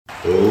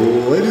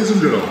Ladies and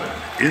gentlemen,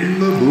 in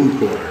the blue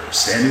corner,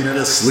 standing at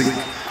a sleek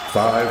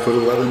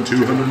 5'11",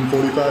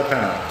 245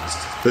 pounds,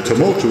 the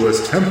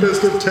tumultuous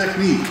tempest of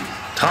technique,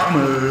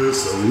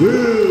 Thomas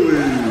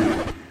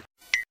Lilly.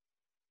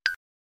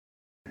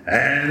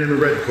 And in the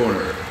red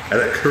corner, at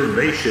a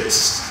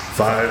curvaceous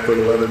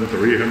 5'11",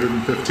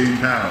 315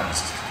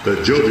 pounds,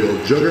 the jovial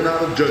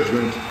juggernaut of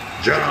judgment,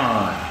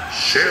 John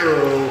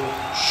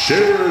Cheryl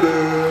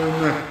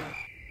Sheridan.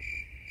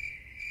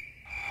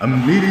 A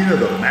meeting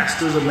of the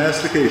masters of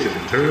mastication.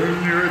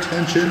 Turn your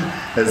attention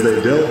as they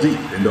delve deep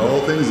into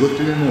all things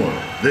lifting and more.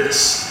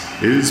 This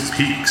is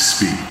Peak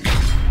Speak.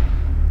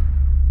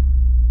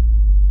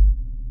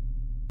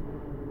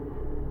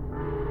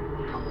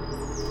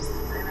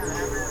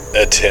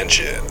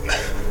 Attention.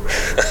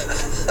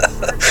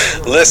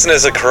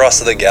 Listeners across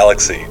the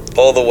galaxy,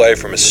 all the way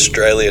from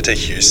Australia to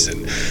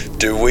Houston,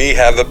 do we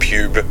have a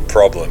pube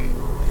problem?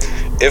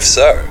 If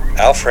so,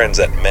 our friends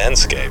at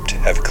Manscaped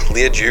have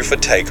cleared you for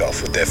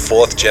takeoff with their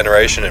 4th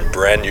generation and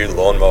brand new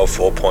Lawnmower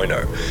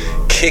 4.0.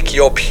 Kick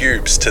your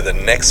pubes to the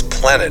next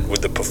planet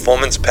with the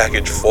Performance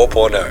Package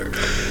 4.0.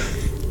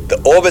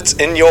 The orbits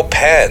in your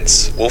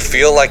pants will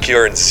feel like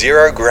you're in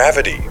zero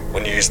gravity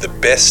when you use the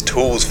best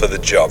tools for the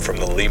job from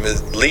the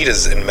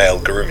leaders in male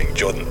grooming.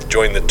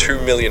 Join the 2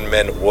 million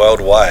men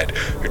worldwide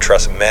who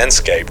trust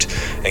Manscaped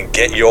and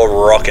get your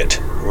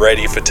rocket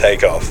ready for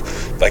takeoff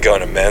by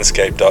going to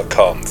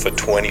manscaped.com for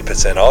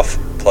 20% off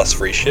plus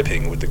free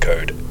shipping with the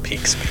code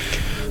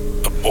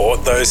PEAKSPEAK.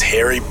 Abort those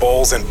hairy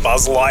balls and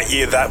Buzz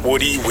Lightyear that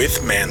Woody with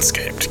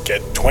Manscaped.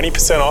 Get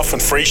 20% off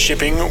and free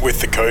shipping with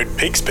the code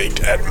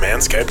PEAKSPEAK at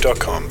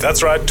manscaped.com.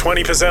 That's right,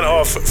 20%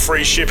 off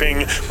free shipping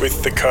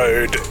with the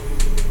code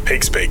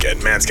PEAKSPEAK at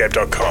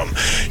manscaped.com.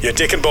 Your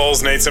dick and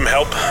balls need some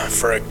help.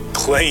 For a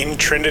clean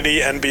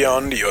Trinity and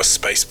beyond, your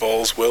space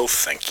balls will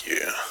thank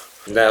you.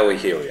 Now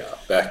here we are,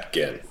 back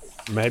again.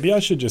 Maybe I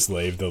should just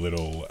leave the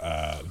little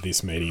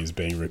this meeting is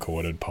being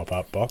recorded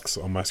pop-up box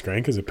on my screen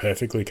because it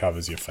perfectly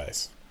covers your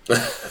face.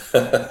 It's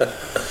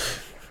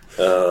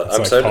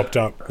popped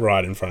up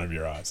right in front of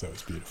your eyes. That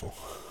was beautiful.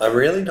 I'm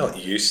really not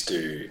used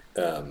to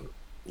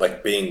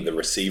being the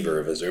receiver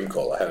of a Zoom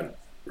call. I haven't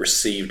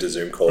received a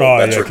Zoom call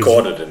that's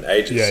recorded in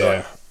ages.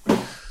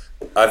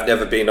 I've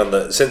never been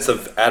on since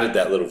I've added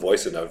that little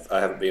voice in, I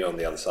haven't been on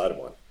the other side of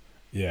one.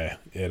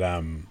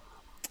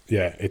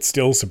 It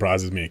still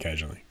surprises me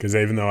occasionally because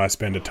even though I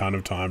spend a ton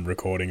of time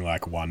recording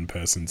like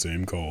one-person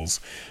Zoom calls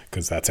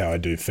because that's how I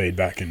do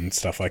feedback and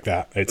stuff like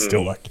that, it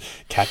still like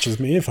catches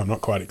me if I'm not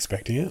quite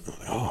expecting it. I'm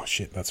like, oh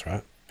shit, that's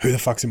right. Who the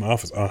fuck's in my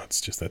office? Oh,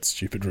 it's just that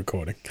stupid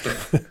recording.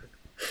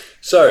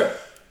 So,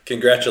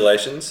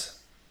 congratulations.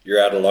 You're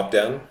out of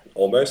lockdown,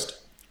 almost.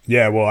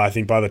 Yeah, well, I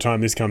think by the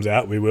time this comes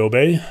out, we will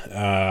be.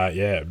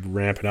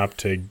 Ramping up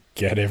to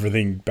get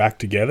everything back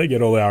together,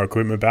 get all our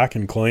equipment back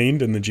and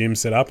cleaned and the gym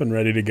set up and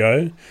ready to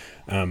go.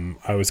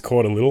 I was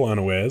caught a little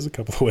unawares a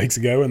couple of weeks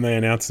ago when they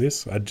announced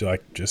this. I'd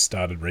just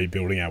started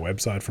rebuilding our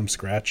website from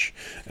scratch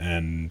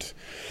and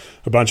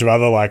a bunch of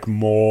other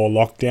more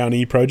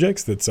lockdown-y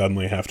projects that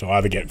suddenly have to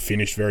either get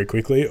finished very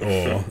quickly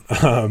or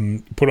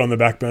put on the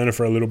back burner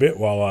for a little bit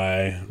while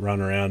I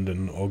run around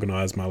and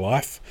organize my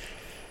life.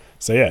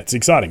 So yeah, it's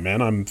exciting, man.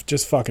 I'm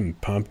just fucking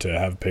pumped to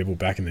have people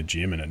back in the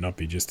gym and it not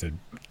be just a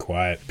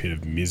quiet pit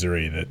of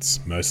misery that's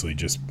mostly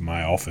just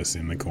my office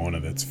in the corner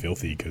that's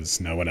filthy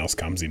because no one else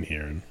comes in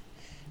here and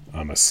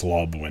I'm a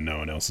slob when no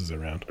one else is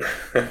around.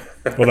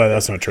 Although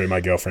that's not true.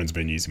 My girlfriend's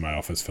been using my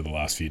office for the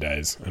last few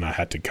days and I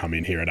had to come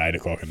in here at 8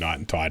 o'clock at night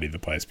and tidy the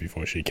place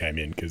before she came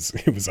in because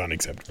it was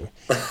unacceptable.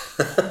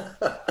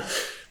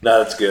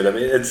 No, that's good. I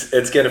mean,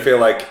 it's going to feel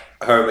like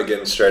home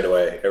again straight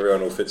away. Everyone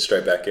will fit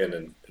straight back in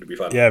and it'll be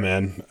fun. Yeah,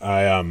 man.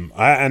 I'm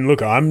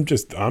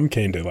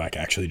keen to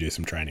actually do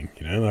some training,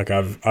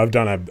 I've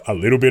done a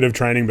little bit of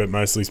training, but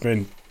mostly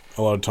spent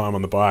a lot of time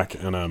on the bike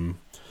and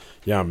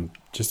I'm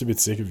just a bit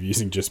sick of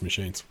using just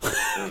machines.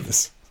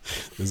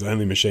 There's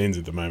only machines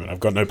at the moment. I've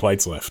got no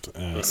plates left.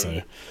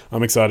 So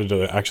I'm excited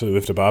to actually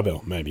lift a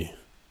barbell, maybe.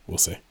 We'll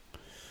see.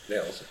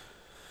 Yeah, awesome.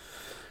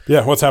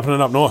 Yeah, what's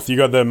happening up north? You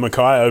got the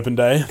Mackay Open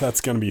Day.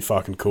 That's going to be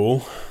fucking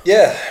cool.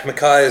 Yeah,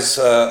 Mackay's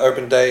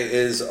Open Day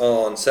is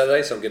on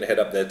Saturday, so I'm going to head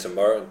up there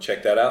tomorrow and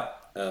check that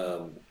out.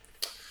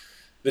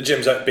 The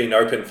gym's been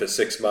open for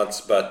 6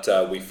 months, but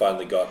we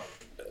finally got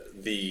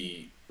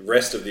the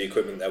rest of the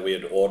equipment that we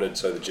had ordered,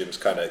 so the gym's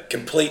kind of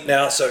complete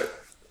now, so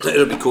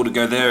it'll be cool to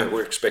go there.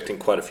 We're expecting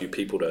quite a few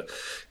people to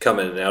come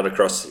in and out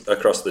across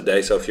the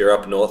day, so if you're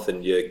up north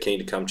and you're keen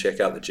to come check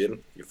out the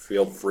gym, you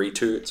feel free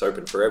to. It's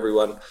open for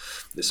everyone.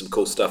 There's some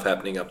cool stuff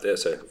happening up there,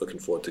 so looking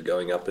forward to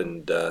going up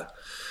and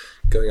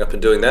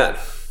doing that.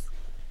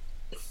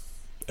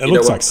 It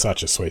looks like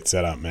such a sweet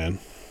setup, man.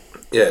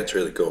 Yeah, it's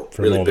really cool.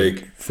 Really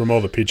big. From all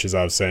the pictures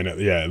I've seen,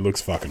 it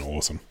looks fucking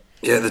awesome.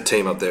 Yeah, the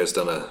team up there has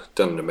done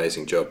an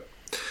amazing job.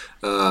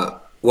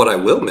 What I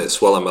will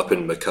miss while I'm up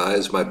in Mackay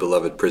is my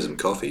beloved Prism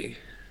coffee.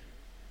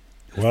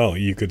 Well,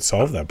 you could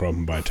solve that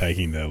problem by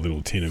taking the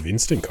little tin of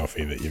instant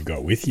coffee that you've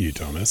got with you,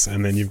 Thomas,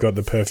 and then you've got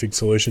the perfect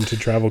solution to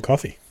travel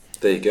coffee.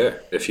 There you go.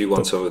 If you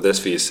want some of this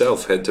for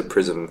yourself, head to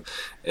Prism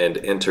and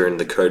enter in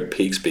the code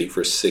PeakSpeak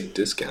for a sick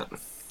discount.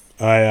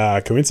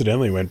 I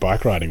coincidentally went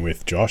bike riding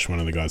with Josh, one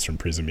of the guys from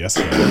Prism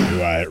yesterday,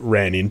 who I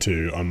ran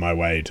into on my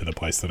way to the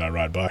place that I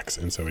ride bikes,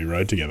 and so we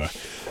rode together.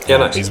 Yeah,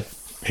 nice.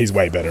 He's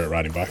way better at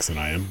riding bikes than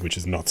I am, which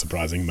is not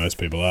surprising. Most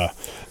people are.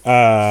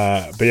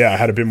 But yeah, I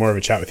had a bit more of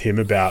a chat with him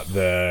about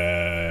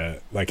the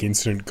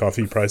instant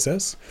coffee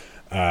process.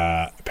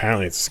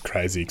 Apparently it's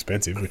crazy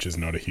expensive, which is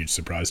not a huge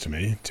surprise to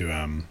me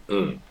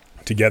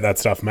to get that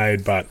stuff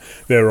made, but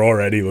they're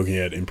already looking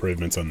at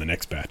improvements on the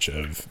next batch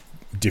of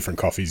different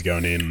coffees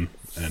going in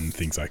and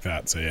things like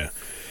that. So yeah,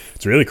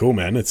 it's really cool,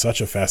 man. It's such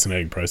a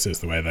fascinating process,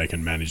 the way they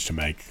can manage to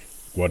make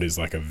what is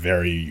like a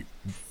very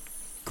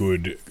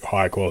good,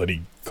 high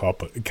quality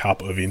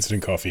cup of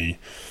instant coffee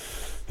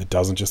that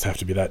doesn't just have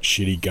to be that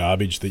shitty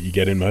garbage that you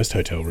get in most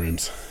hotel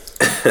rooms.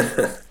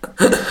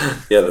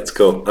 Yeah, that's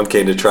cool. I'm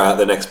keen to try out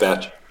the next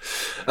batch.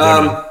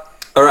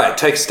 All right,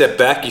 take a step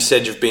back. You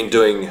said you've been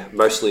doing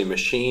mostly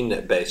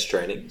machine-based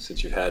training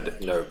since you've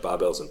had no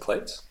barbells and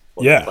plates.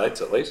 Yeah. Plates,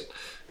 at least.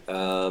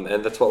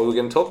 And that's what we were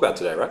going to talk about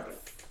today, right?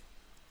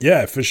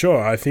 Yeah, for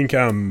sure. I think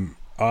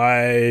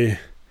I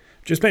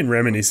just been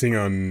reminiscing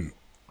on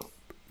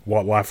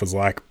what life was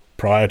like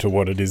prior to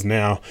what it is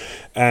now.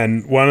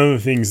 And one of the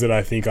things that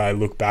I think I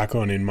look back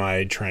on in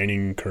my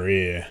training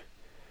career,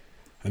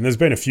 and there's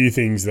been a few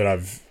things that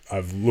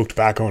I've looked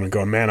back on and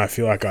gone, man, I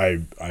feel like I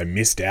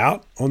missed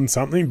out on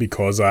something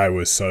because I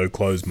was so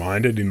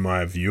closed-minded in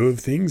my view of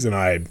things, and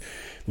I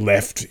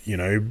left,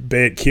 be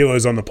it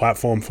kilos on the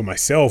platform for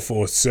myself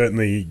or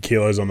certainly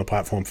kilos on the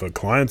platform for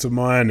clients of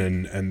mine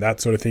and that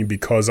sort of thing,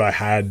 because I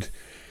had,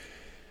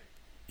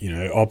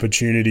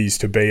 opportunities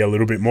to be a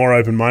little bit more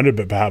open-minded,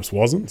 but perhaps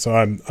wasn't. So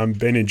I'm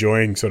been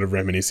enjoying sort of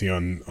reminiscing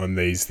on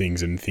these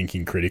things and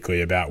thinking critically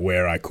about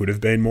where I could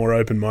have been more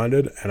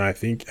open-minded. And I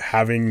think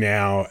having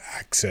now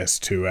access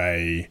to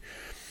a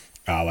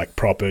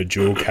proper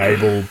dual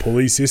cable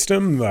pulley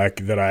system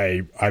that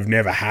I've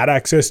never had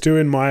access to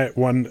in my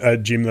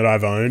gym that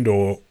I've owned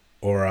or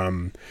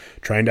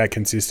trained at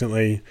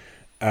consistently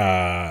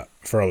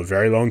for a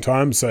very long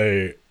time.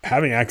 So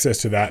having access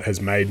to that has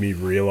made me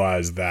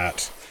realize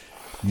that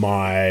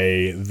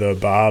the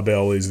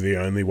barbell is the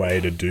only way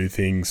to do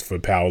things for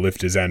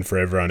powerlifters and for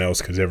everyone else,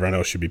 because everyone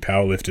else should be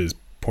powerlifters.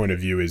 Point of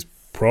view is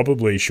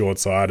probably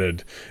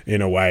short-sighted in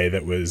a way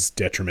that was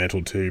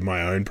detrimental to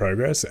my own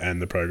progress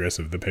and the progress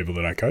of the people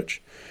that I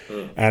coach.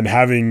 And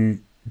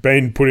having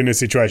been put in a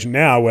situation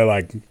now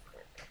where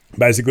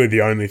basically the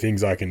only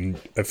things I can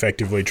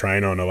effectively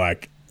train on are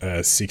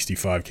a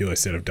 65 kilo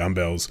set of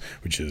dumbbells,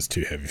 which is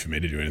too heavy for me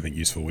to do anything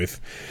useful with,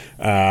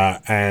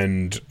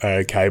 and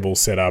a cable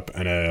setup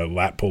and a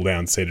lat pull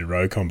down seated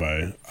row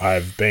combo.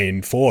 I've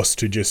been forced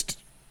to just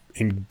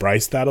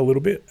embrace that a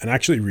little bit and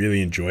actually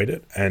really enjoyed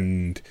it.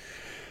 And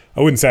I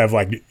wouldn't say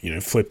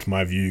I've flipped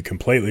my view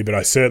completely, but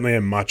I certainly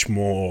am much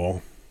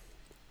more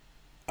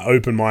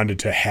open-minded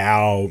to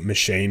how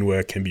machine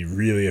work can be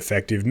really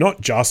effective,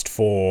 not just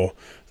for,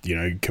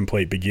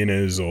 complete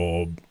beginners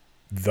or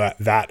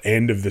that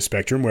end of the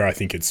spectrum where I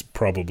think it's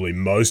probably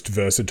most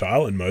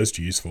versatile and most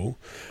useful.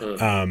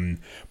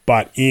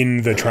 But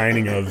in the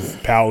training of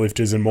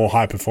powerlifters and more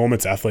high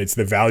performance athletes,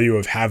 the value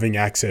of having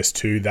access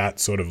to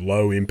that sort of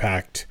low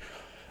impact,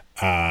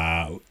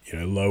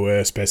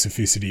 lower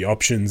specificity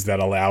options that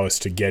allow us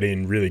to get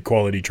in really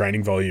quality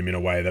training volume in a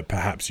way that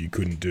perhaps you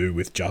couldn't do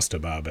with just a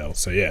barbell.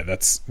 So yeah,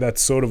 that's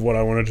sort of what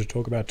I wanted to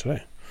talk about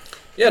today.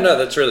 Yeah, no,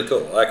 that's really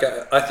cool.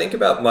 I think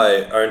about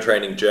my own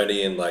training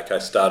journey, and I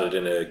started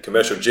in a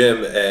commercial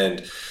gym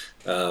and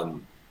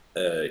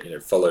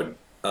followed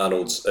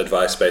Arnold's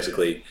advice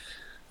basically.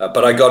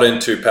 But I got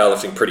into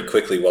powerlifting pretty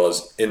quickly while I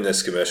was in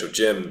this commercial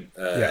gym,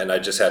 and I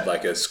just had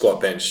a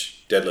squat,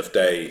 bench, deadlift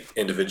day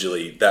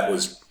individually. That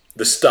was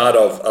the start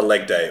of a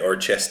leg day or a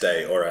chest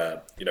day or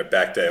a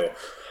back day or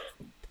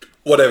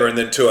whatever, and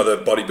then 2 other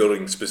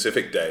bodybuilding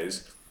specific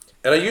days.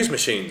 And I used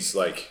machines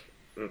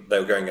they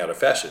were going out of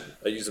fashion.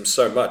 I used them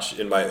so much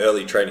in my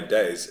early training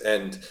days,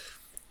 and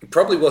it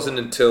probably wasn't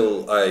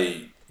until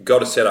I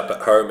got a setup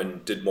at home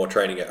and did more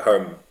training at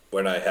home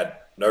when I had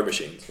no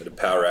machines, had a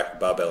power rack, a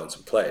barbell, and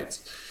some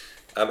plates.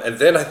 And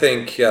then I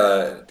think,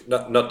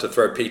 not to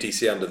throw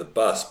PTC under the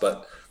bus,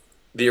 but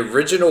the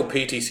original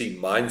PTC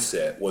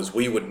mindset was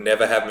we would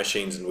never have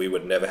machines and we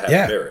would never have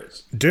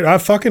mirrors. Dude, I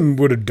fucking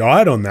would have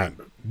died on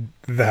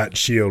that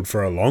shield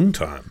for a long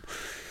time.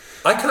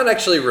 I can't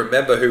actually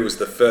remember who was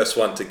the first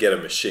one to get a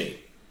machine,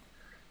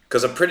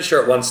 because I'm pretty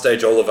sure at one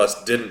stage all of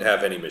us didn't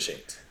have any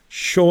machines.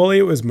 Surely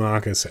it was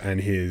Marcus and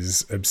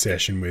his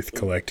obsession with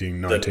collecting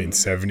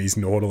 1970s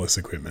Nautilus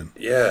equipment.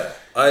 Yeah,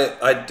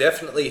 I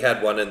definitely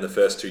had one in the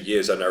first 2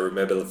 years, and I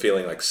remember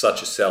feeling like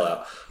such a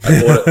sellout.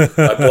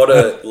 I bought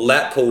a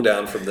lat pull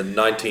down from the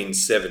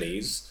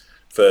 1970s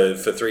for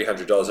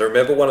 $300. I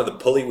remember one of the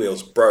pulley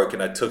wheels broke,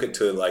 and I took it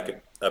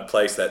to a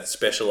place that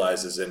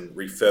specializes in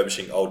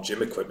refurbishing old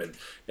gym equipment,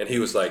 and he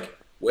was like,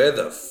 where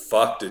the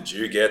fuck did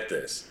you get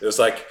this? It was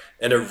like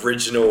an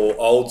original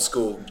old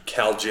school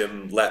Cal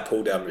Gym lat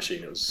pull down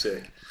machine. It was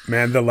sick.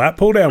 Man, the lat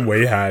pull down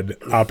we had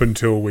up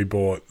until we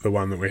bought the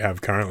one that we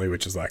have currently,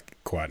 which is like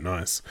quite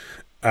nice,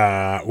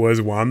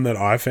 was one that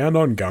I found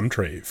on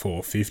Gumtree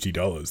for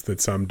 $50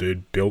 that some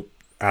dude built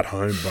at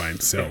home by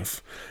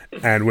himself.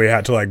 And we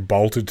had to like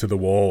bolt it to the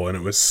wall, and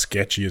it was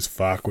sketchy as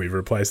fuck. We've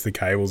replaced the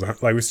cables.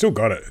 Like, we've still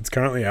got it. It's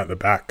currently out the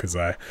back because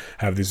I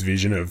have this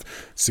vision of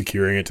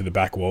securing it to the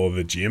back wall of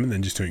the gym and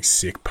then just doing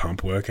sick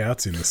pump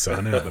workouts in the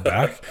sun out the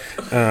back.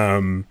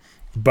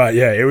 But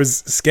yeah, it was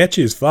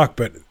sketchy as fuck.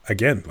 But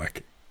again,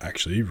 like,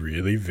 actually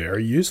really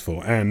very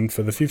useful. And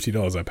for the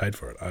 $50 I paid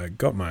for it, I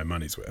got my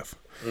money's worth.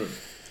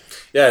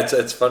 Yeah,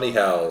 it's funny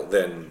how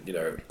then, you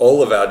know,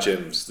 all of our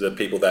gyms, the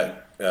people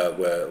that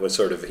were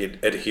sort of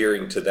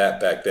adhering to that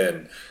back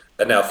then,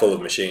 are now full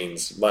of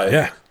machines.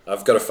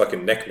 I've got a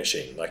fucking neck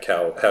machine. Like,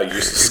 how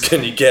useless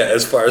can you get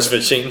as far as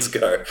machines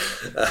go?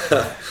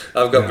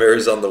 I've got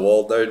mirrors on the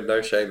wall.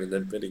 No shame in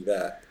admitting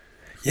that.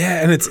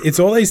 Yeah, and it's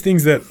all these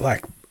things that,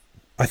 like,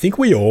 I think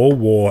we all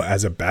wore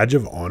as a badge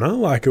of honor.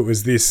 Like, it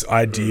was this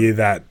idea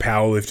that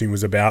powerlifting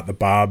was about the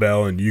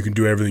barbell and you can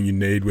do everything you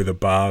need with a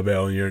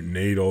barbell and you don't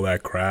need all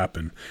that crap.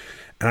 And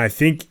I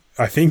think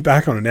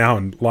back on it now,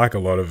 and like a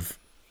lot of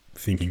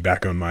thinking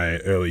back on my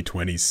early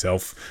 20s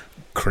self,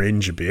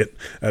 cringe a bit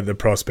at the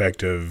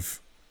prospect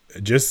of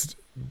just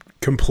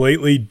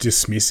completely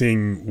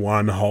dismissing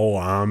one whole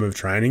arm of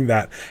training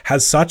that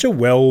has such a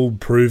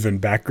well-proven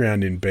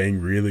background in being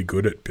really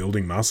good at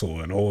building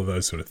muscle and all of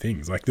those sort of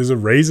things. Like, there's a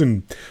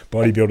reason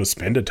bodybuilders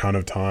spend a ton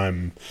of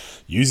time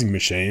using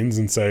machines.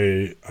 And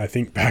so I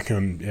think back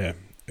on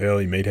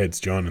early meatheads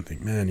John and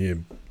think, man, you're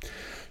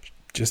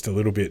just a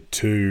little bit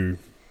too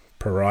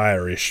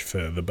pariah-ish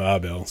for the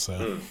barbell.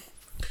 So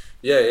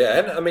Yeah,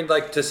 and I mean,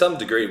 like, to some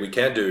degree, we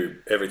can do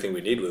everything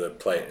we need with a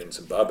plate and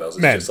some barbells. It's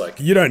man, just like,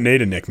 you don't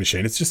need a neck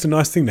machine. It's just a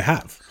nice thing to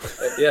have.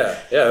 Yeah,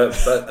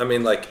 but I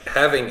mean, like,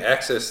 having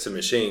access to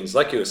machines,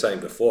 like you were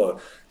saying before,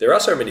 there are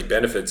so many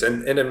benefits,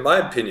 and in my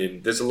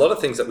opinion, there's a lot of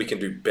things that we can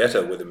do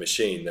better with a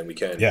machine than we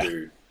can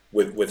do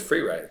with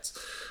free weights.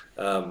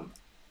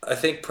 I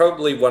think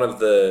probably one of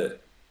the,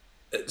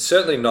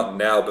 certainly not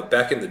now, but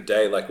back in the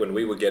day, like when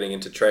we were getting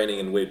into training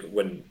and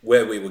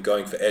where we were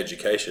going for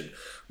education,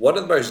 one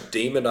of the most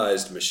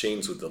demonized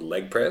machines was the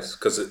leg press,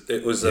 because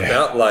it was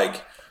about,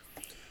 like,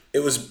 it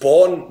was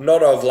born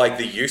not of like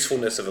the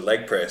usefulness of a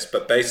leg press,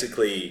 but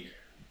basically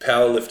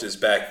powerlifters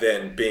back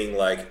then being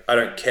like, I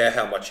don't care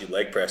how much you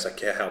leg press, I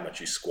care how much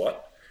you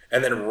squat,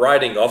 and then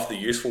writing off the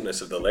usefulness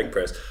of the leg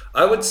press.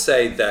 I would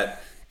say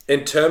that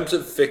in terms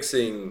of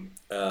fixing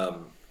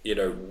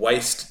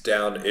waist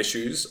down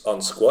issues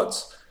on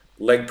squats,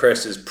 leg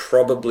press is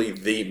probably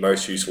the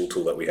most useful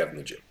tool that we have in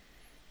the gym.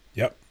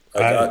 Yep.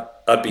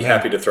 I'd be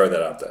happy to throw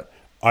that out there.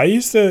 I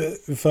used to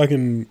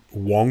fucking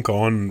wonk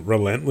on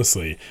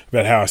relentlessly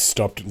about how I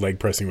stopped leg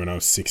pressing when I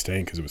was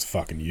 16 because it was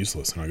fucking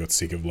useless, and I got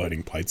sick of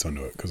loading plates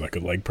onto it because I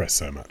could leg press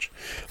so much.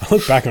 I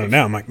look back on it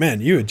now, I'm like, man,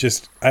 you were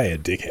just A, a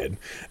dickhead,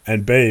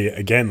 and B,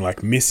 again,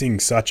 like, missing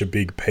such a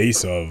big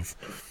piece of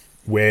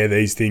where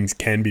these things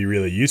can be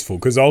really useful,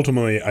 because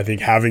ultimately I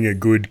think having a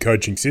good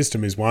coaching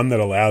system is one that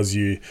allows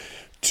you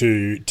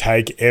to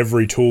take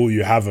every tool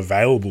you have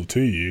available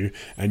to you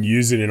and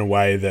use it in a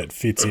way that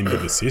fits into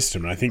the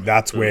system. And I think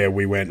that's where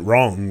we went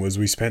wrong, was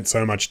we spent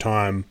so much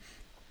time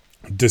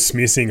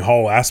dismissing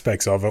whole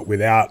aspects of it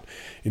without,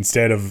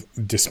 instead of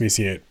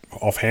dismissing it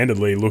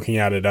offhandedly, looking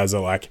at it as a,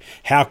 like,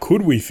 how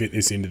could we fit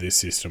this into this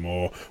system,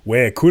 or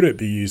where could it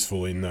be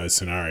useful in those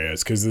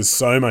scenarios? Because there's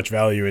so much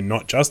value in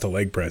not just a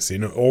leg press,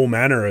 in all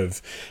manner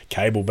of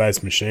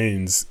cable-based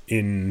machines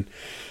in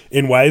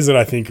ways that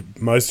I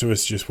think most of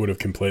us just would have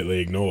completely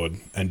ignored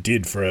and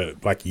did for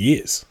like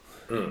years.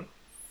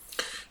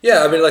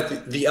 Yeah, I mean,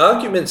 like, the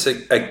arguments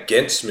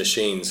against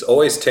machines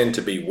always tend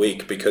to be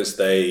weak because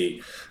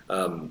they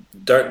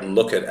don't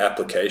look at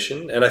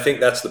application. And I think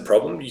that's the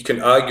problem. You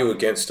can argue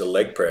against a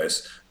leg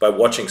press by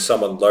watching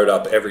someone load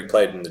up every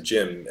plate in the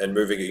gym and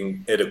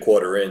moving it a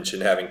quarter inch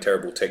and having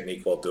terrible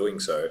technique while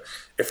doing so.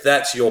 If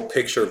that's your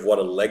picture of what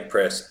a leg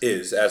press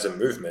is as a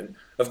movement,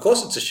 of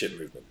course it's a shit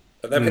movement.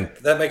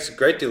 That makes a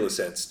great deal of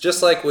sense.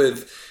 Just like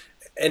with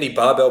any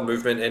barbell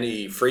movement,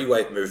 any free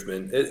weight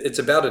movement, it's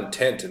about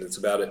intent and it's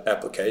about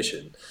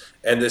application.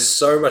 And there's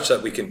so much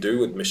that we can do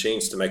with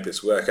machines to make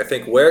this work. I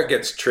think where it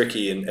gets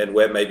tricky and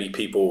where maybe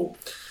people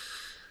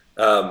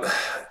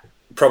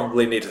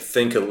probably need to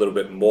think a little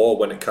bit more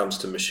when it comes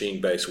to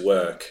machine-based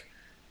work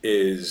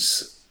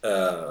is,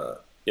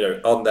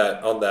 on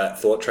that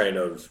thought train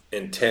of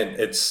intent,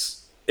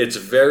 it's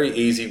very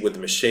easy with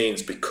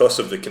machines, because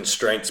of the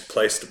constraints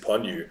placed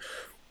upon you,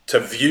 to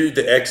view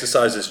the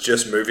exercise as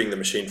just moving the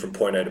machine from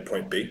point A to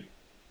point B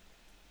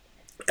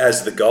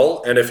as the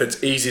goal. And if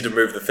it's easy to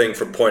move the thing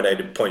from point A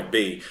to point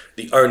B,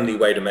 the only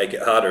way to make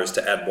it harder is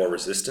to add more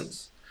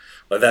resistance.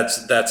 Like,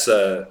 that's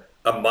a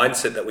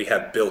mindset that we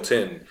have built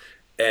in,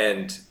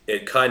 and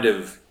it kind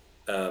of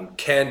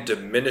can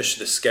diminish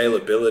the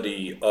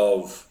scalability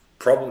of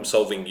problem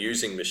solving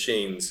using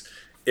machines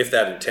if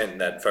that intent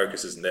and that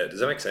focus isn't there. Does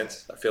that make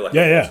sense? I feel like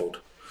Yeah, I'm yeah. muffled.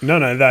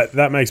 No,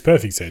 that makes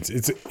perfect sense.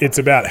 It's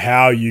about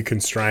how you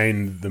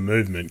constrain the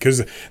movement,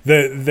 because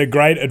the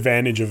great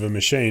advantage of a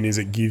machine is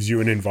it gives you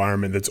an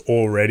environment that's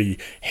already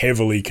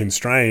heavily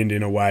constrained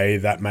in a way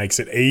that makes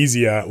it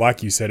easier,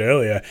 like you said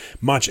earlier,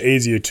 much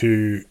easier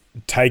to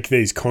take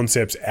these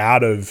concepts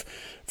out of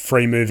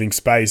free moving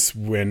space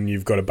when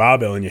you've got a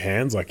barbell in your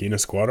hands, like in a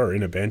squat or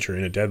in a bench or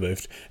in a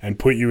deadlift, and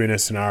put you in a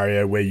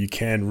scenario where you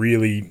can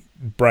really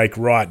break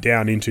right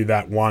down into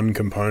that one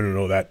component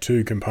or that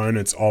two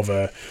components of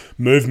a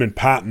movement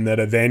pattern that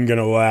are then going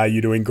to allow you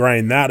to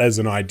ingrain that as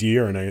an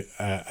idea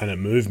and a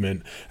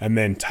movement, and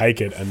then take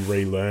it and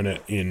relearn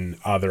it in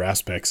other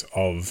aspects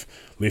of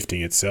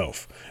lifting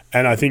itself.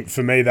 And I think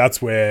for me,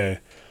 that's where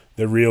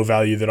the real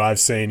value that I've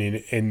seen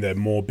in the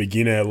more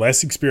beginner,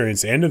 less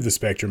experienced end of the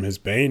spectrum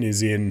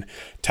is in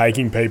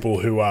taking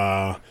people who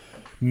are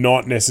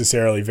not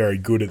necessarily very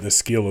good at the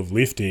skill of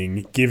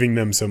lifting, giving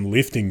them some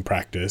lifting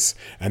practice,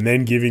 and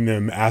then giving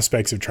them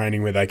aspects of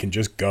training where they can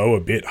just go a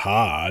bit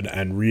hard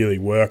and really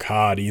work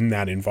hard in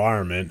that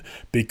environment,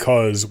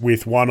 because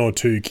with one or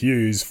two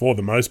cues, for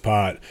the most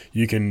part,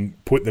 you can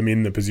put them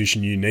in the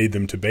position you need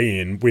them to be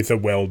in with a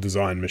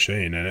well-designed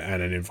machine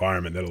and an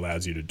environment that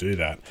allows you to do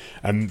that.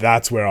 And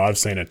that's where I've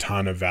seen a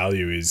ton of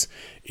value, is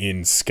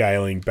in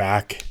scaling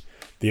back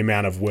the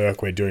amount of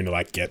work we're doing to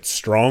like get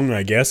strong,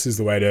 I guess, is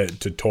the way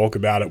to talk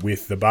about it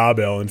with the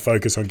barbell, and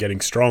focus on getting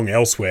strong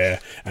elsewhere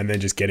and then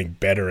just getting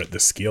better at the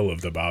skill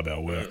of the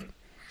barbell work.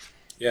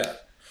 Yeah.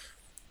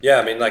 Yeah,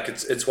 I mean, like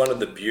it's one of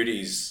the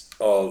beauties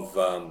of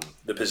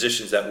the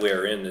positions that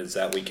we're in, is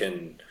that we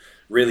can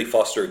really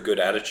foster a good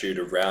attitude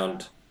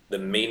around the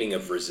meaning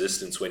of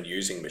resistance when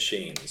using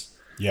machines.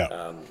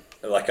 Yeah.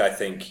 Like I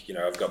think,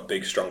 I've got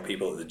big, strong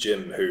people at the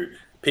gym who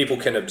people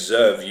can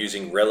observe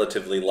using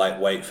relatively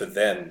lightweight for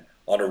them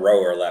on a row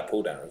or a lat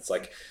pull down. It's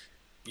like,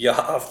 you're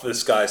half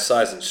this guy's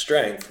size and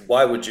strength.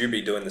 Why would you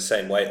be doing the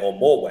same weight or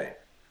more weight?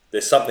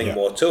 There's something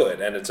more to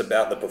it, and it's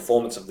about the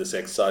performance of this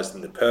exercise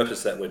and the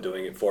purpose that we're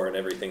doing it for and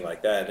everything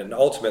like that. And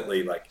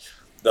ultimately, like,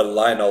 the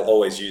line I'll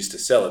always use to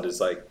sell it is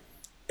like,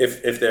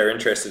 if they're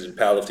interested in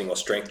powerlifting or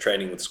strength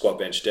training with squat,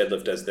 bench,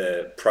 deadlift as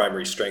their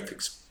primary strength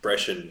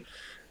expression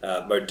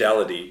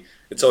modality,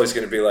 it's always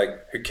going to be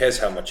like, who cares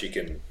how much you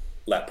can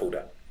lat pull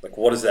down? Like,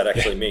 what does that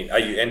actually mean? Are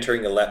you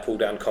entering a lat pull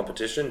down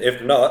competition?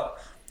 If not,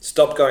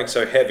 stop going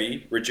so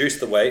heavy, reduce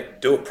the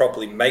weight, do it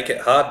properly, make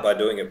it hard by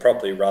doing it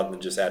properly rather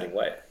than just adding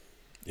weight.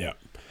 Yeah.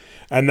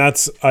 And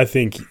that's, I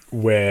think,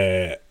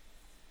 where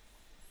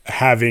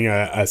having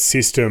a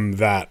system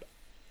that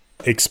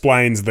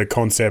explains the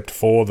concept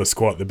for the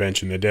squat, the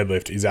bench, and the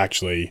deadlift is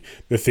actually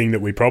the thing that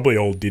we probably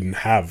all didn't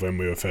have when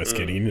we were first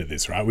getting into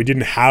this, right? We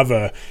didn't have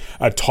a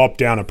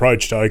top-down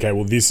approach to, okay,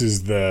 well, this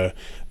is the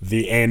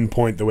end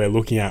point that we're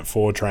looking at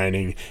for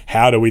training.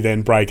 How do we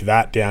then break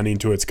that down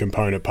into its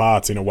component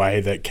parts in a way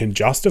that can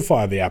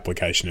justify the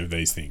application of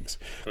these things?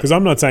 Because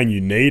I'm not saying you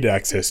need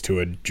access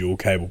to a dual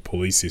cable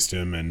pulley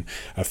system and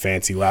a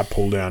fancy lat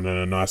pull down and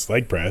a nice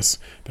leg press,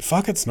 but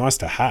fuck, it's nice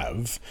to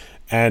have.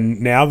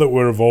 And now that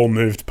we've all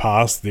moved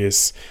past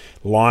this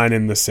line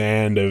in the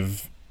sand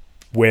of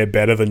we're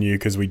better than you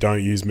because we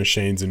don't use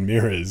machines and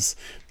mirrors,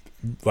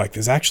 like,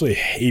 there's actually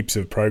heaps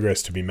of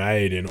progress to be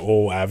made in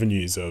all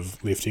avenues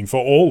of lifting for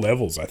all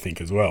levels, I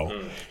think, as well.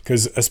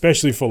 Because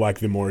especially for like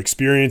the more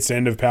experienced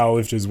end of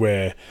powerlifters,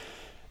 where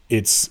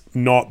it's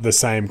not the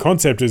same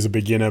concept as a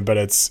beginner, but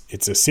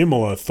it's a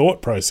similar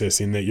thought process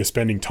in that you're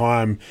spending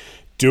time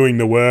doing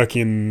the work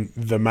in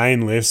the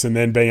main lifts and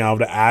then being able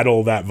to add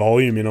all that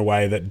volume in a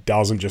way that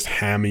doesn't just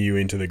hammer you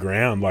into the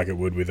ground like it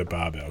would with a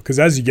barbell. Because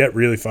as you get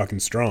really fucking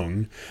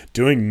strong,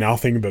 doing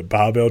nothing but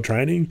barbell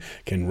training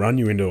can run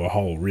you into a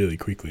hole really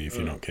quickly if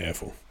you're not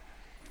careful.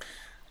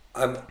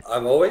 I'm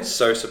always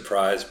so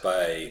surprised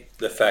by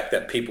the fact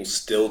that people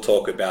still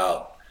talk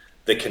about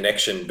the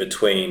connection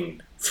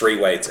between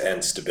free weights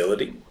and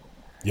stability.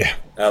 Yeah.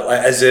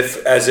 As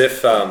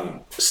if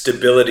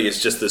stability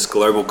is just this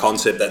global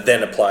concept that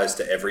then applies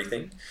to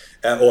everything.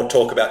 Or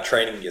talk about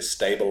training your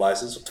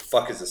stabilizers. What the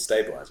fuck is a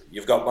stabilizer?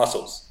 You've got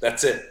muscles.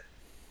 That's it.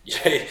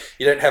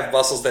 You don't have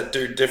muscles that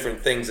do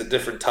different things at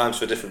different times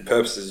for different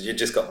purposes. You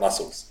just got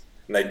muscles.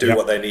 And they do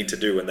what they need to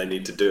do when they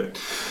need to do it.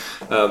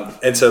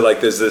 And so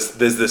like there's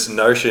this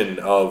notion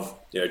of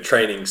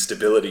training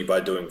stability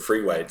by doing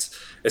free weights.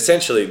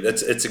 Essentially,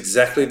 it's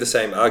exactly the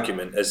same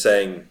argument as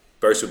saying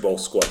Bosu ball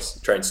squats,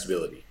 train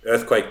stability.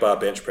 Earthquake bar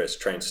bench press,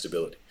 train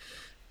stability.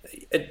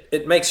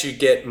 It makes you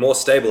get more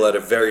stable at a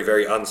very,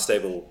 very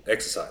unstable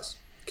exercise.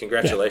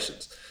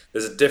 Congratulations. Yeah.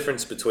 There's a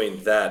difference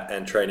between that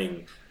and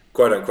training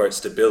quote-unquote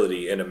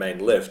stability in a main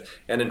lift.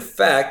 And in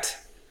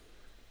fact,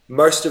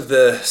 most of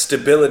the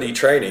stability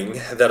training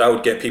that I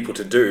would get people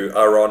to do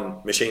are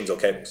on machines or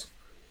cables.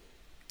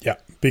 Yeah,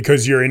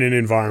 because you're in an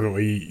environment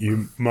where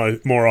you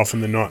more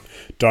often than not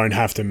don't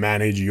have to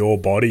manage your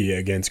body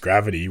against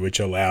gravity,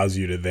 which allows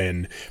you to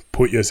then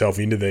put yourself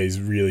into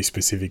these really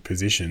specific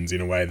positions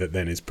in a way that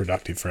then is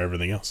productive for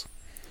everything else.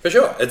 For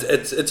sure.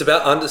 It's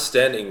about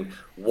understanding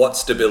what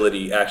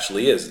stability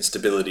actually is. And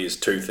stability is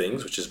two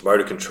things, which is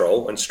motor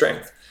control and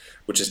strength,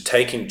 which is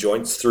taking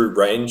joints through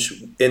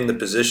range in the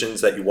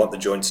positions that you want the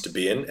joints to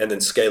be in and then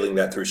scaling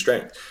that through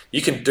strength.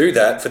 You can do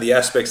that for the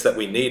aspects that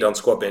we need on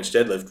squat, bench,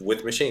 deadlift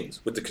with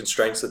machines, with the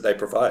constraints that they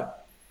provide.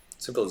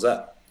 Simple as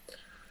that.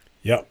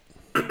 Yep.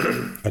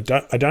 I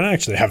don't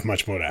actually have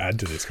much more to add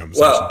to this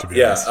conversation, to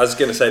be honest. I was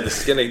going to say this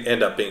is going to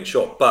end up being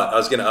short, but I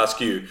was going to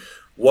ask you,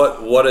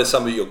 what are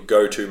some of your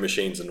go-to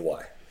machines and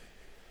why?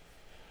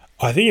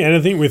 I think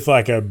anything with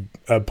like a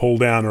pull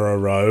down or a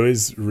row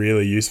is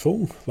really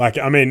useful. Like,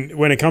 I mean,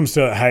 when it comes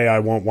to, hey, I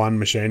want one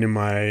machine in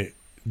my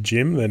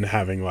gym, then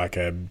having like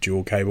a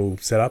dual cable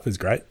setup is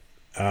great.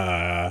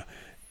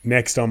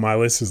 Next on my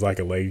list is like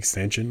a leg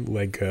extension,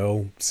 leg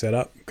curl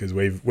setup, because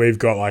we've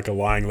got like a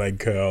lying leg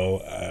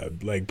curl,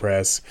 leg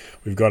press.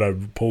 We've got a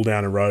pull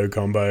down and row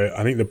combo.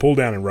 I think the pull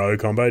down and row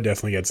combo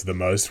definitely gets the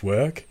most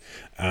work,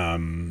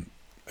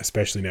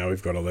 especially now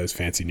we've got all those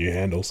fancy new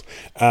handles.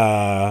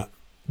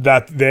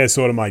 That they're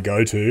sort of my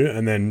go-to,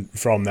 and then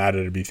from that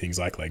it'd be things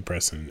like leg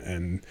press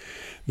and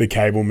the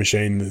cable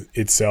machine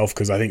itself,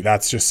 because I think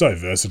that's just so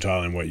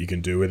versatile in what you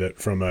can do with it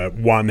from a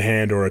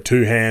one-hand or a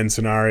two-hand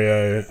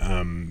scenario.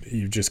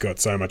 You've just got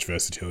so much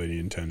versatility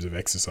in terms of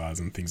exercise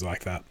and things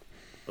like that.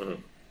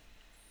 Mm-hmm.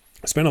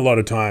 I spent a lot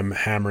of time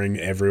hammering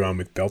everyone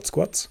with belt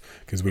squats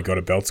because we got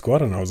a belt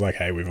squat, and I was like,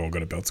 hey, we've all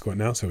got a belt squat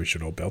now, so we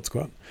should all belt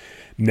squat.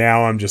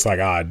 Now I'm just like,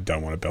 I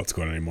don't want a belt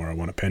squat anymore. I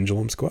want a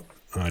pendulum squat.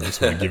 I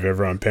just want to give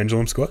everyone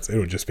pendulum squats.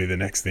 It'll just be the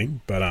next thing.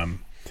 But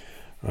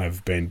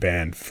I've been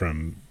banned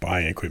from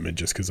buying equipment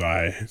just because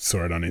I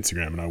saw it on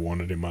Instagram and I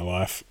wanted it in my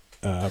life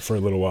for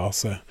a little while.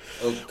 So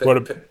what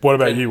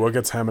about you? What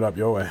gets hammered up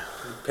your way?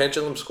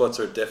 Pendulum squats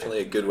are definitely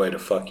a good way to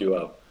fuck you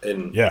up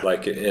in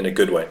a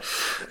good way.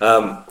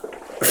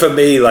 For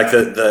me, like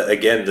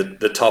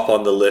the top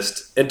on the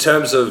list in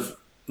terms of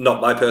not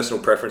my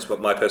personal preference,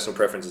 but my personal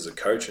preference as a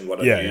coach and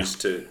what I use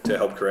to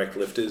help correct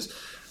lifters.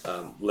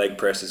 Leg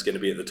press is going to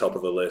be at the top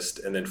of the list,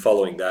 and then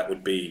following that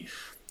would be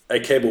a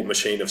cable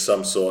machine of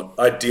some sort,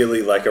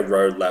 ideally like a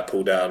row lat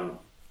pull down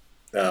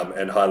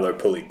and high-low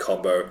pulley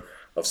combo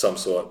of some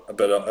sort,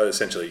 but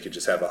essentially you could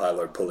just have a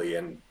high-low pulley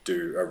and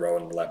do a row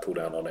and lat pull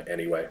down on it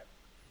anyway.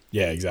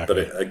 Yeah,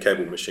 exactly. But a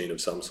cable machine of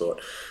some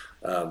sort.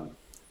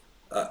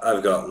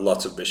 I've got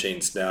lots of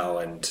machines now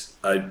and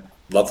I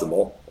love them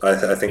all.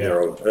 I think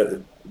they're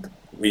all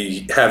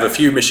we have a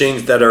few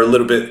machines that are a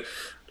little bit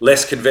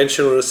less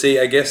conventional to see,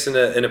 I guess, in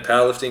a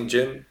powerlifting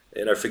gym.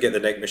 Forget the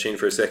neck machine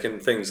for a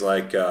second. Things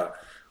like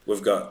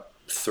we've got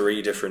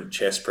 3 different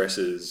chest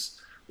presses.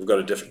 We've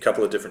got a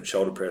couple of different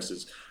shoulder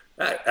presses.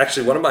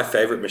 Actually, one of my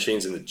favorite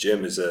machines in the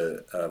gym is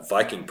a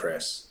Viking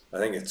press. I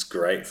think it's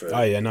great for.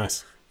 Oh yeah,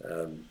 nice.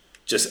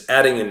 Just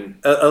adding in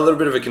a little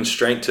bit of a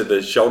constraint to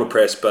the shoulder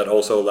press, but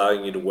also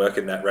allowing you to work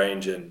in that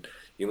range, and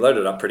you can load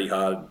it up pretty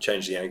hard,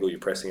 change the angle you're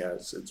pressing at.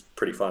 It's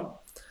pretty fun.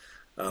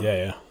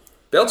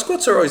 Belt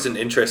squats are always an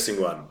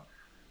interesting one.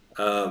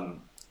 I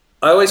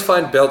always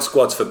find belt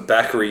squats for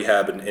back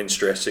rehab an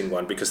interesting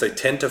one because they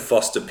tend to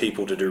foster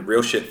people to do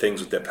real shit things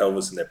with their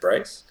pelvis and their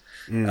brace,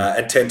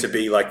 and tend to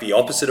be like the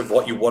opposite of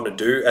what you want to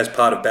do as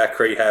part of back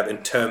rehab in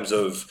terms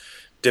of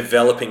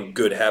developing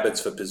good habits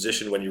for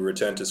position when you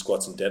return to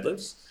squats and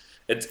deadlifts.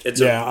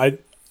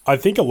 I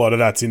think a lot of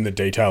that's in the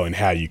detail in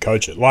how you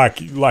coach it.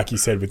 Like you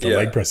said with the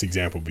leg press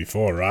example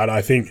before, right?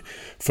 I think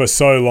for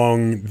so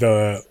long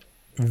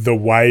the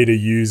way to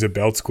use a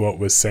belt squat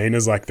was seen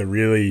as like the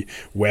really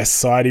west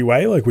sidey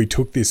way. Like we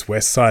took this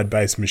west side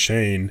based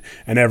machine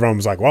and everyone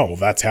was like, well,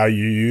 that's how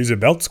you use a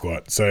belt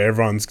squat. So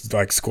everyone's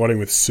like squatting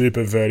with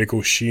super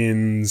vertical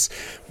shins,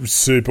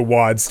 super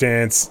wide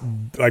stance,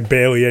 like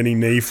barely any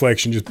knee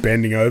flexion, just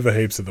bending over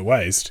heaps of the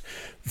waist.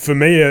 For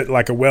me,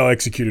 like a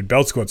well-executed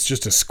belt squat's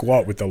just a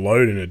squat with the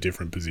load in a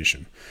different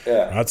position.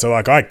 Yeah. Right? So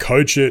like I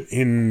coach it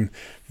in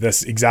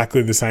this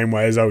exactly the same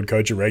way as I would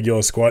coach a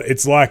regular squat.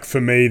 It's like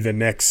for me the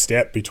next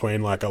step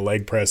between like a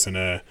leg press and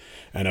a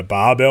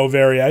barbell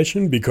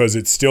variation, because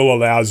it still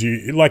allows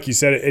you, like you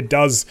said, it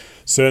does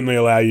certainly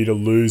allow you to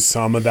lose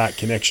some of that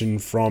connection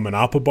from an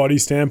upper body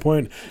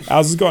standpoint.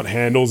 Ours has got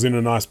handles in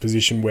a nice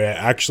position where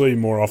actually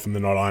more often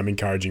than not I'm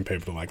encouraging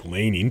people to like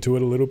lean into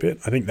it a little bit.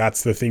 I think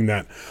that's the thing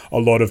that a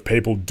lot of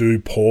people do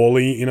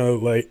poorly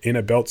in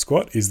a belt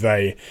squat is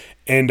they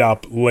end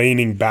up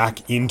leaning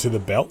back into the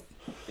belt.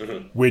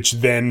 Mm-hmm. Which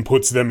then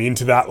puts them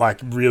into that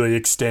like really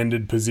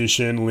extended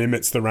position,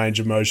 limits the range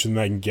of motion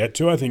they can get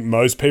to. I think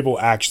most people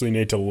actually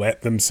need to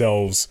let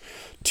themselves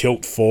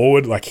tilt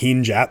forward, like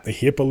hinge at the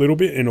hip a little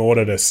bit in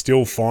order to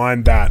still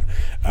find that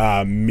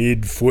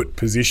mid-foot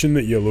position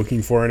that you're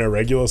looking for in a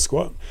regular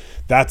squat.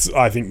 That's,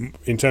 I think,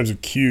 in terms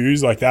of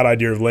cues, like that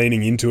idea of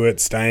leaning into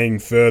it, staying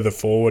further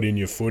forward in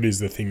your foot is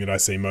the thing that I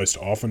see most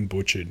often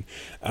butchered.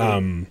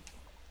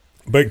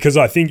 But because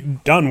I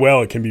think done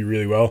well, it can be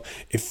really well.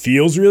 It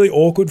feels really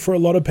awkward for a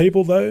lot of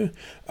people, though.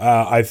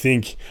 I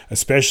think,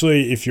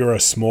 especially if you're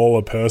a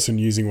smaller person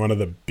using one of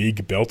the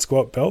big belt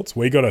squat belts.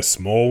 We got a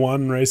small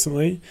one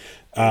recently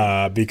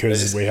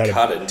because we had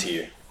cut into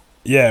you.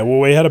 Yeah, well,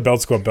 we had a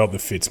belt squat belt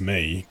that fits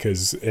me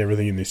because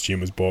everything in this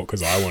gym was bought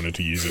because I wanted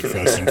to use it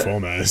first and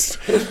foremost.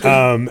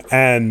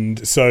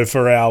 And so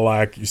for our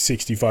like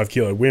 65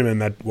 kilo women,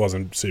 that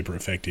wasn't super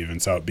effective.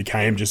 And so it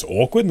became just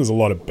awkward and there's a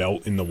lot of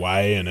belt in the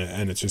way and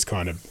it just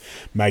kind of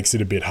makes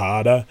it a bit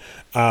harder.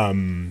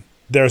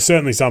 There are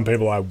certainly some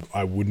people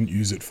I wouldn't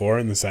use it for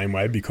in the same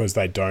way because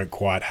they don't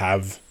quite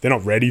they're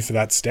not ready for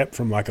that step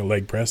from like a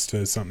leg press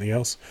to something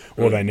else,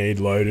 or they need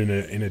load in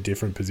a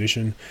different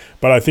position.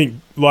 But I think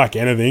like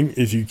anything,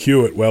 if you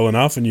cue it well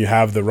enough and you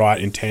have the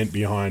right intent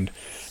behind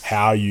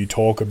how you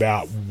talk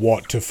about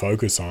what to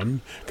focus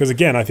on, because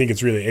again, I think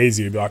it's really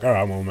easy to be like, all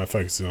right, well, my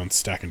focus is on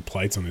stacking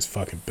plates on this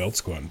fucking belt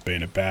squat and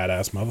being a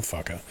badass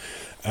motherfucker.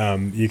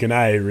 You can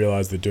A,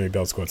 realize that doing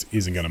belt squats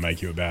isn't going to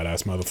make you a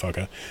badass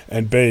motherfucker,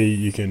 and B,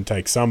 you can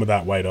take some of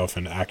that weight off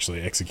and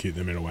actually execute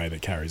them in a way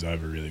that carries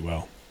over really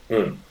well.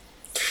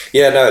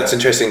 Yeah, no, it's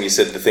interesting you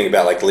said the thing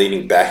about like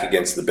leaning back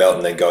against the belt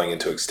and then going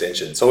into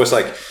extension. It's always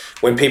like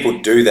when people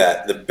do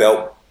that, the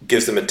belt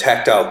gives them a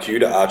tactile cue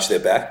to arch their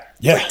back.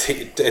 Yeah.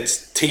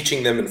 It's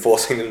teaching them and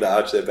forcing them to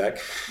arch their back.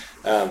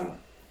 I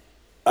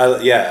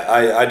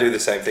do the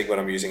same thing when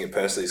I'm using it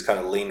personally, is kind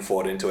of lean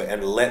forward into it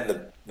and let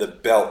the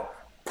belt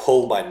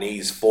pull my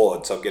knees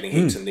forward, so I'm getting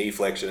heaps of knee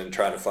flexion and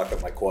trying to fuck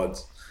up my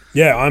quads.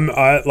 Yeah,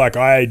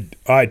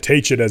 I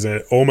teach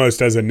it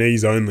almost as a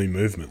knees only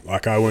movement.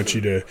 Like I want you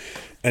to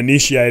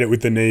initiate it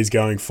with the knees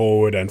going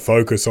forward and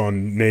focus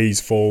on knees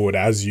forward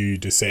as you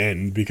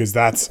descend, because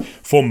that's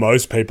for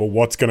most people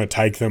what's going to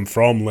take them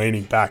from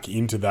leaning back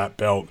into that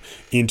belt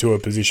into a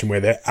position where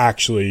they're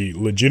actually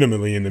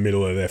legitimately in the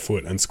middle of their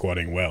foot and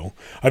squatting well.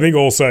 I think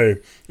also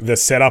the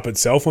setup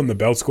itself on the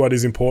belt squat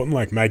is important,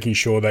 like making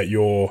sure that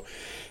you're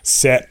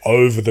set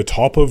over the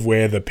top of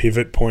where the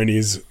pivot point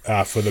is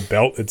for the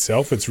belt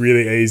itself. It's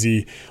really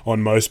easy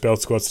on most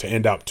belt squats to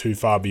end up too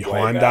far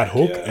behind that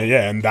hook.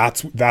 And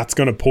that's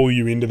going to pull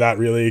you into that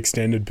really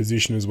extended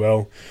position as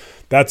well.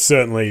 That's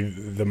certainly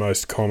the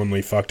most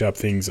commonly fucked up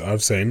things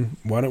I've seen.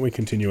 Why don't we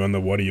continue on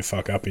the what do you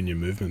fuck up in your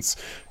movements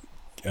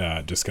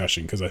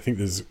discussion, because I think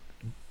there's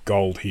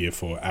gold here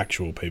for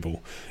actual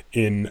people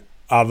in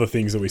other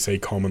things that we see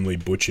commonly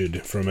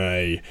butchered from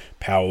a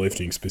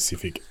powerlifting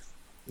specific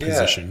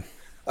position.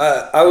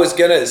 I was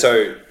going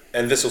to,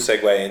 and this will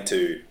segue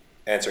into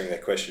answering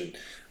that question.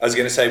 I was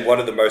going to say one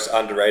of the most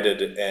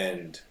underrated,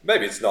 and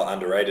maybe it's not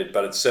underrated,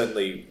 but it's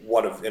certainly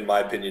one of, in my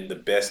opinion, the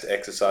best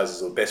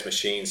exercises or best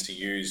machines to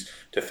use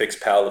to fix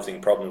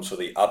powerlifting problems for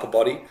the upper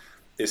body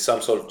is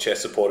some sort of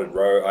chest-supported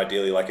row,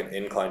 ideally like an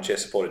incline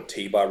chest-supported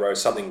T-bar row,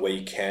 something where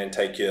you can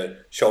take your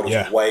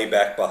shoulders way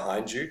back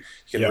behind you.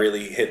 You can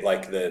really hit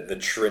like the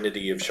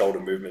trinity of shoulder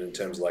movement in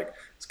terms of like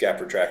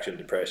scap retraction,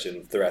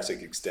 depression,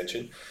 thoracic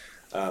extension.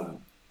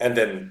 And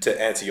then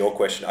to answer your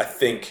question, I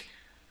think,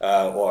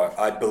 or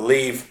I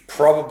believe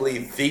probably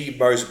the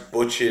most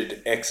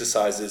butchered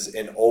exercises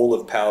in all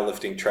of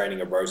powerlifting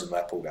training are rows and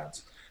lat pull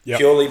downs.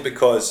 Purely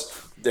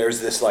because there's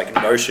this like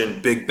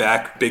notion, big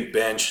back, big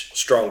bench,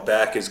 strong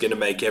back is going to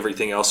make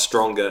everything else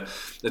stronger.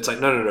 It's like,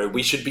 no.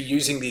 We should be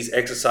using these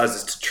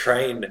exercises to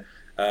train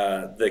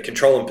the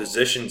control and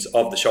positions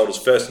of the shoulders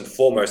first and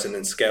foremost, and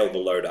then scale the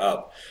load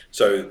up.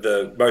 So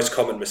the most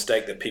common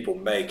mistake that people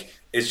make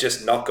is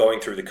just not going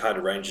through the kind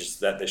of ranges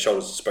that their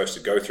shoulders are supposed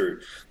to go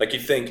through. Like you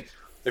think,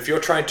 if you're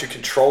trying to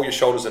control your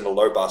shoulders in a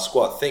low bar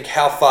squat, think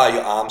how far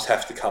your arms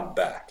have to come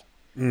back.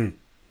 And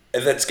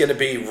that's going to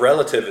be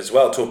relative as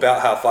well to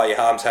about how far your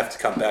arms have to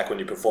come back when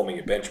you're performing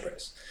a bench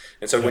press.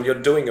 And so when you're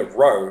doing a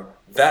row,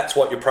 that's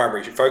what your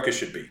primary focus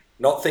should be.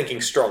 Not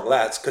thinking strong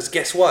lats, because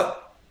guess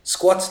what?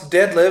 Squats,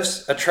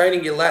 deadlifts are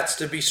training your lats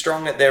to be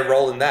strong at their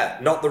role in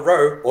that, not the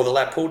row or the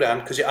lat pull down,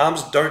 because your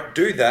arms don't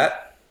do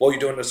that while you're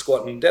doing a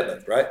squat and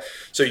deadlift, right?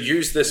 So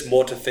use this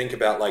more to think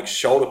about like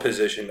shoulder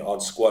position on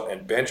squat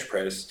and bench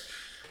press,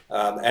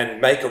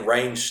 and make a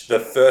range the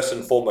first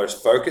and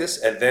foremost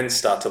focus, and then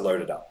start to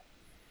load it up.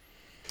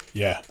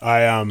 Yeah,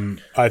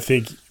 I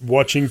think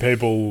watching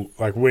people,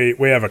 like we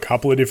have a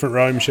couple of different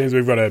rowing machines.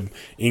 We've got an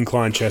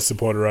incline chest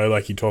supported row,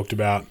 like you talked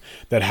about,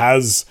 that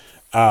has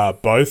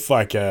both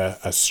like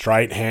a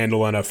straight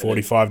handle and a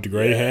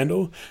 45-degree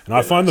handle. And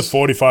I find the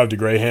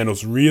 45-degree handle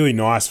is really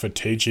nice for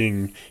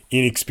teaching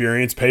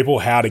inexperienced people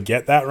how to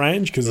get that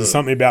range, because there's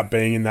something about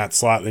being in that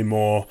slightly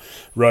more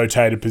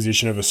rotated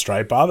position of a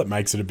straight bar that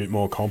makes it a bit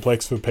more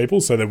complex for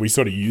people, so that we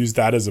sort of use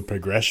that as a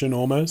progression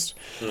almost.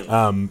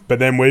 But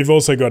then we've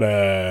also got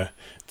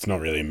it's not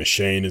really a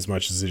machine as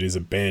much as it is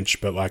a bench,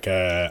 but like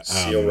a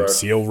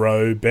seal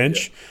row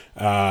bench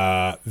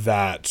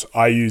that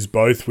I use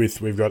both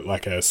with. We've got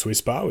like a Swiss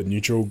bar with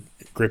neutral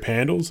grip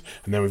handles,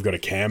 and then we've got a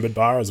cambered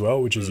bar as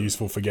well, which is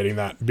useful for getting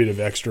that bit of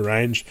extra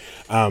range.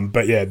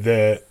 But yeah,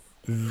 the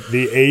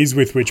ease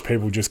with which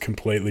people just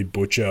completely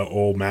butcher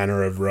all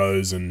manner of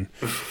rows and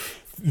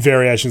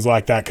variations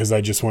like that because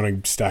they just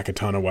want to stack a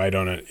ton of weight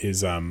on it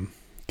is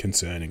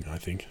concerning, I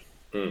think.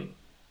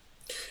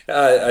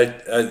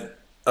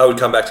 I would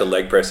come back to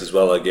leg press as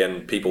well.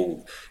 Again,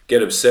 people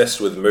get obsessed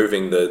with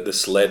moving the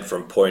sled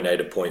from point A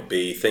to point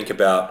B. Think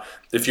about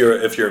if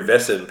you're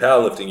invested in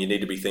powerlifting, you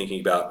need to be thinking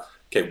about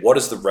okay, what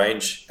is the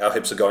range our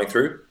hips are going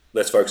through?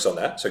 Let's focus on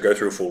that. So go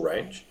through a full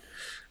range.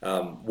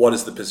 What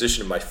is the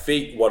position of my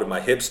feet? What are my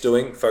hips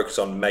doing? Focus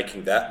on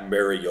making that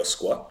mirror your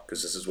squat,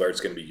 because this is where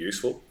it's going to be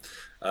useful.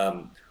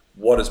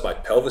 What does my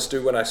pelvis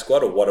do when I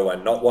squat, or what do I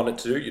not want it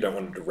to do? You don't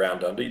want it to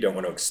round under. You don't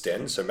want to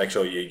extend. So make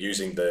sure you're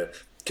using the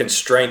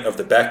constraint of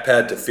the back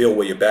pad to feel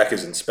where your back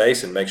is in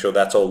space and make sure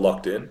that's all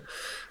locked in.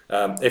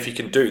 If you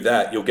can do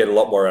that, you'll get a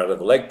lot more out of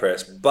the leg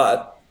press.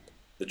 But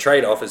the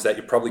trade-off is that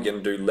you're probably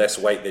going to do less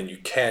weight than you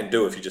can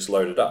do if you just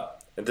load it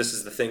up. And this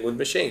is the thing with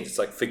machines. It's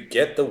like,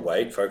 forget the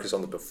weight, focus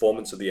on the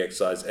performance of the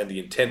exercise and the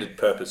intended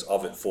purpose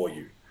of it for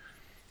you.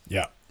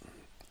 Yeah.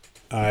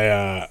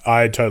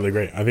 I totally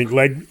agree. I think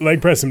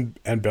leg press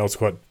and belt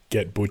squat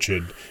get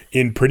butchered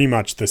in pretty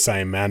much the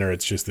same manner.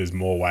 It's just there's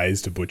more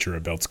ways to butcher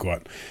a belt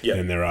squat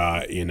than there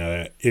are in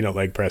a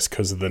leg press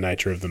because of the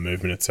nature of the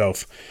movement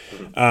itself.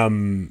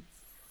 Mm-hmm.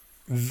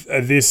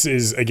 This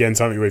is, again,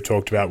 something we've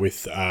talked about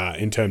with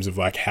in terms of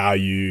like how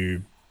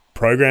you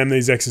program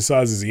these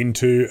exercises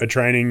into a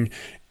training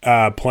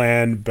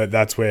plan, but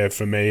that's where,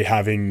 for me,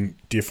 having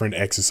different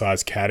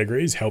exercise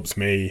categories helps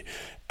me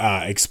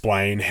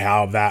explain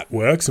how that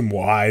works and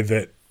why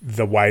that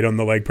the weight on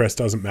the leg press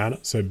doesn't matter.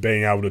 So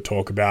being able to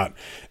talk about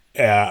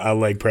a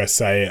leg press,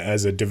 say,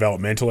 as a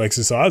developmental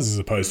exercise as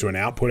opposed to an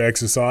output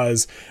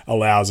exercise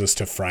allows us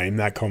to frame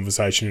that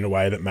conversation in a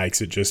way that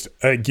makes it just,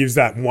 it gives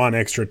that one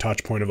extra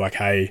touch point of like,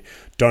 hey,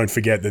 don't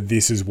forget that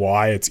this is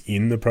why it's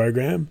in the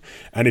program.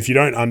 And if you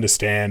don't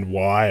understand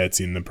why it's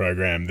in the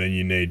program, then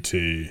you need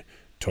to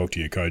talk to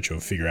your coach or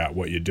figure out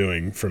what you're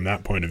doing from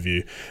that point of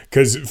view.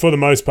 Because for the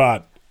most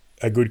part,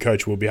 a good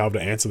coach will be able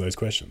to answer those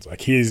questions.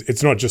 Like,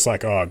 it's not just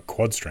like, oh,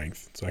 quad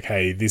strength. It's like,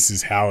 hey, this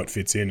is how it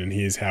fits in and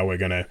here's how we're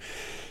going to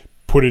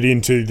put it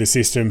into the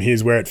system.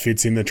 Here's where it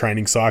fits in the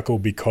training cycle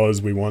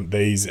because we want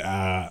these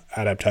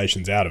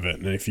adaptations out of it.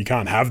 And if you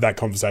can't have that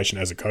conversation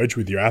as a coach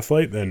with your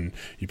athlete, then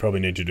you probably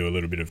need to do a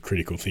little bit of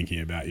critical thinking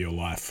about your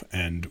life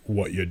and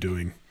what you're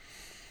doing.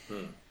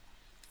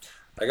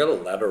 I got a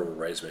lateral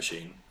raise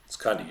machine. It's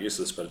kind of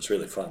useless, but it's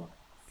really fun.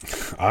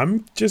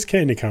 I'm just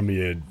keen to come to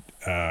your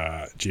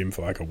gym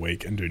for like a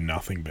week and do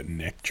nothing but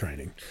neck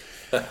training.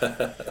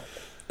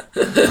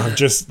 I've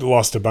just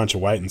lost a bunch of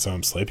weight and so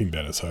I'm sleeping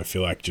better, so I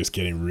feel like just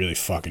getting really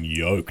fucking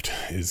yoked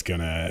is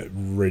gonna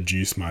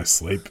reduce my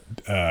sleep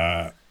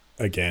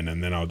again,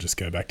 and then I'll just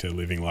go back to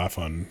living life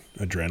on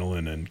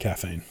adrenaline and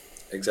caffeine.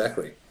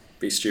 Exactly.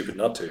 Be stupid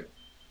not to.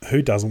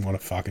 Who doesn't want a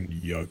fucking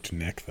yoked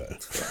neck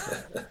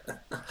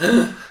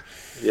though?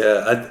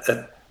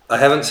 Yeah, I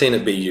haven't seen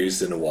it be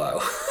used in a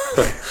while.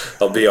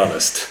 I'll be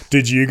honest.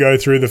 Did you go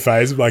through the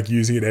phase of like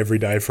using it every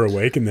day for a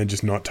week and then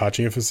just not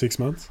touching it for 6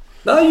 months?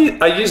 No,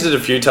 I used it a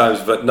few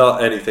times, but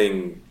not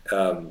anything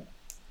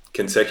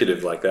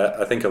consecutive like that.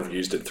 I think I've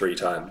used it 3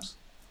 times.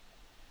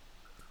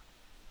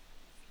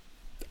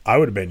 I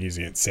would have been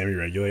using it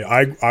semi-regularly.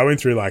 I went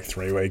through like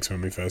 3 weeks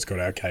when we first got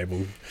our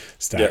cable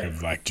stack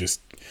of like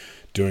just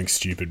doing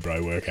stupid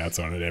bro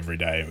workouts on it every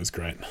day. It was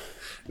great.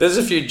 There's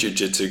a few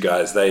jiu-jitsu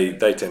guys. They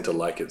tend to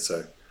like it,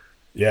 so...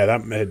 Yeah,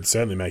 it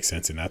certainly makes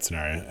sense in that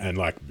scenario. And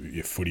like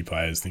your footy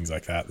players, things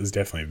like that, there's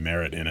definitely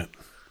merit in it.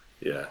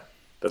 Yeah,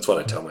 that's what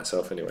I tell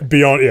myself anyway.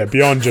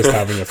 Beyond just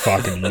having a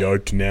fucking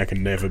yoked neck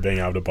and never being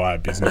able to buy a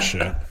business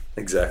shirt.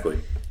 Exactly.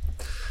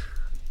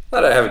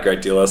 I don't have a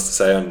great deal else to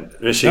say on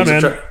machines.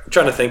 I'm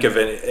trying to think of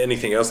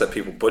anything else that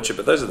people butcher,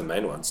 but those are the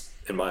main ones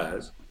in my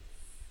eyes.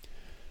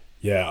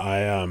 Yeah,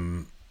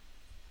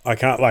 I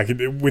can't, like,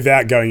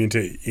 without going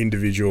into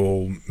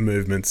individual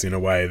movements in a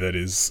way that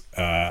is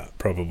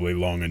probably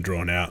long and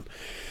drawn out,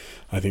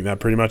 I think that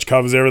pretty much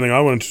covers everything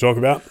I wanted to talk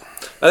about.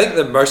 I think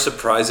the most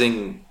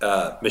surprising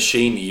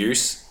machine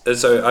use,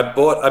 so I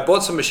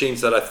bought some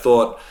machines that I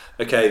thought,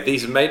 okay,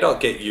 these may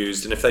not get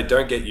used, and if they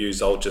don't get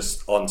used, I'll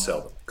just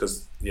on-sell them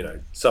because, you know,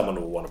 someone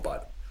will want to buy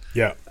them.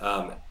 Yeah.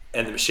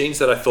 And the machines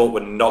that I thought were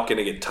not going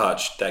to get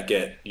touched that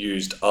get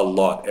used a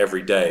lot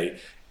every day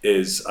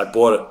is I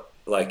bought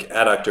like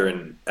adductor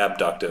and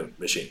abductor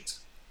machines.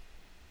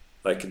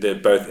 Like they're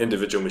both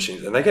individual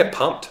machines and they get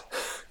pumped.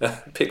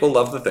 People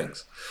love the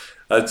things.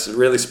 It's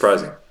really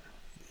surprising.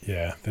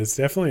 Yeah, there's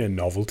definitely a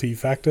novelty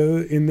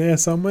factor in there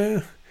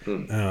somewhere.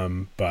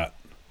 But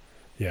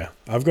yeah,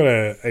 I've got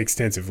an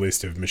extensive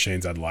list of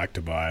machines I'd like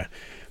to buy,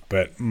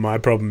 but my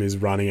problem is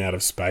running out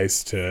of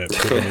space to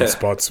put them in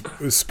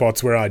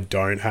spots where I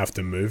don't have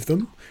to move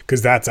them.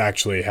 Because that's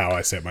actually how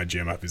I set my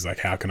gym up, is like,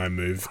 how can I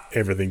move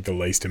everything the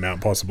least amount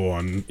possible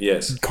on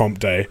comp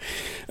day?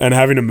 And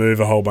having to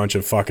move a whole bunch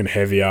of fucking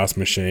heavy-ass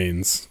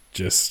machines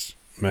just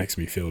makes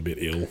me feel a bit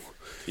ill.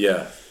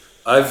 Yeah.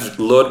 I've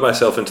lured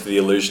myself into the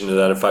illusion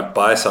that if I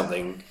buy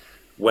something,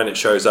 when it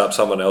shows up,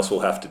 someone else will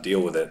have to deal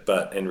with it.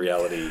 But in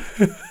reality,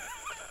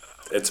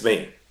 it's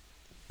me.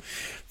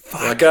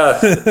 Like,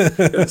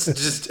 it's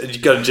just, you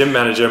got a gym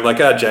manager. I'm like,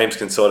 James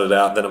can sort it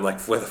out. Then I'm like,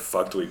 where the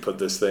fuck do we put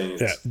this thing?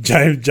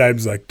 Yeah,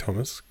 James like,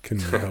 Thomas, can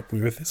you help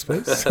me with this,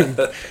 please?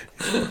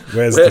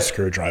 Where's the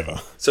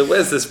screwdriver? So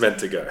where's this meant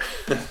to go?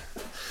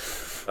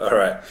 All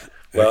right.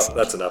 Well, Excellent.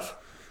 That's enough.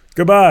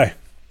 Goodbye.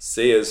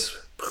 See yous.